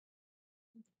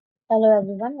Hello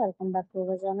everyone, welcome back to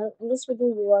our channel. In this video,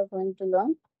 we are going to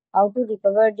learn how to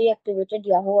recover deactivated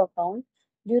Yahoo account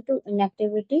due to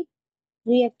inactivity.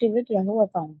 Reactivate Yahoo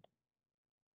account.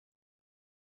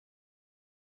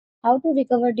 How to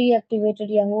recover deactivated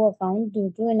Yahoo account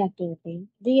due to inactivity.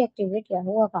 Deactivate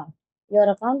Yahoo account.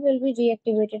 Your account will be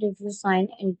reactivated if you sign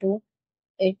into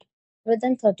it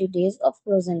within 30 days of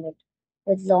closing it,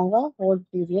 with longer hold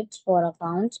periods for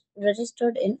accounts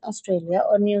registered in Australia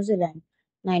or New Zealand,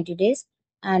 90 days,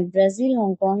 and Brazil,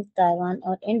 Hong Kong, Taiwan,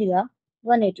 or India,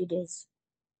 180 days.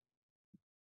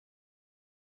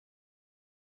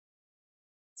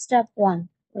 Step 1.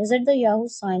 Visit the Yahoo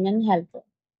sign-in helper.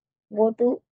 Go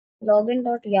to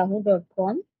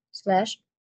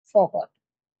login.yahoo.com/forgot.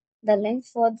 The link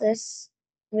for this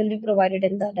will be provided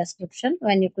in the description.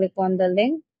 When you click on the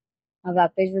link, a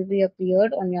web page will be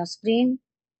appeared on your screen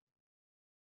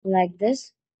like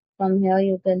this. From here,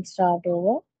 you can start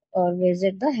over or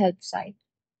visit the help site.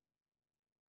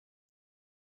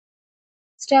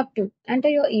 Step 2. Enter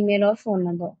your email or phone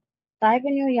number. Type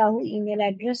in your Yahoo email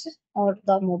address or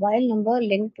the mobile number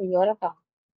linked to your account.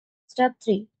 Step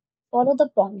 3. Follow the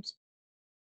prompts.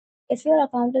 If your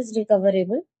account is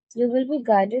recoverable, you will be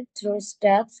guided through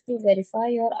steps to verify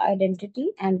your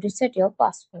identity and reset your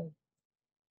password.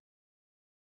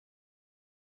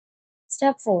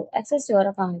 Step 4. Access your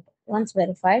account. Once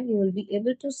verified, you will be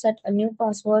able to set a new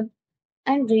password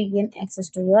and regain access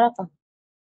to your account.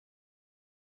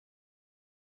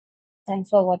 Thanks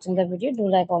for watching the video. Do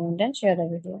like, comment, and share the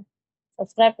video.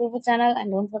 Subscribe to the channel and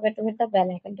don't forget to hit the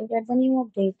bell icon to get the new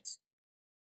updates.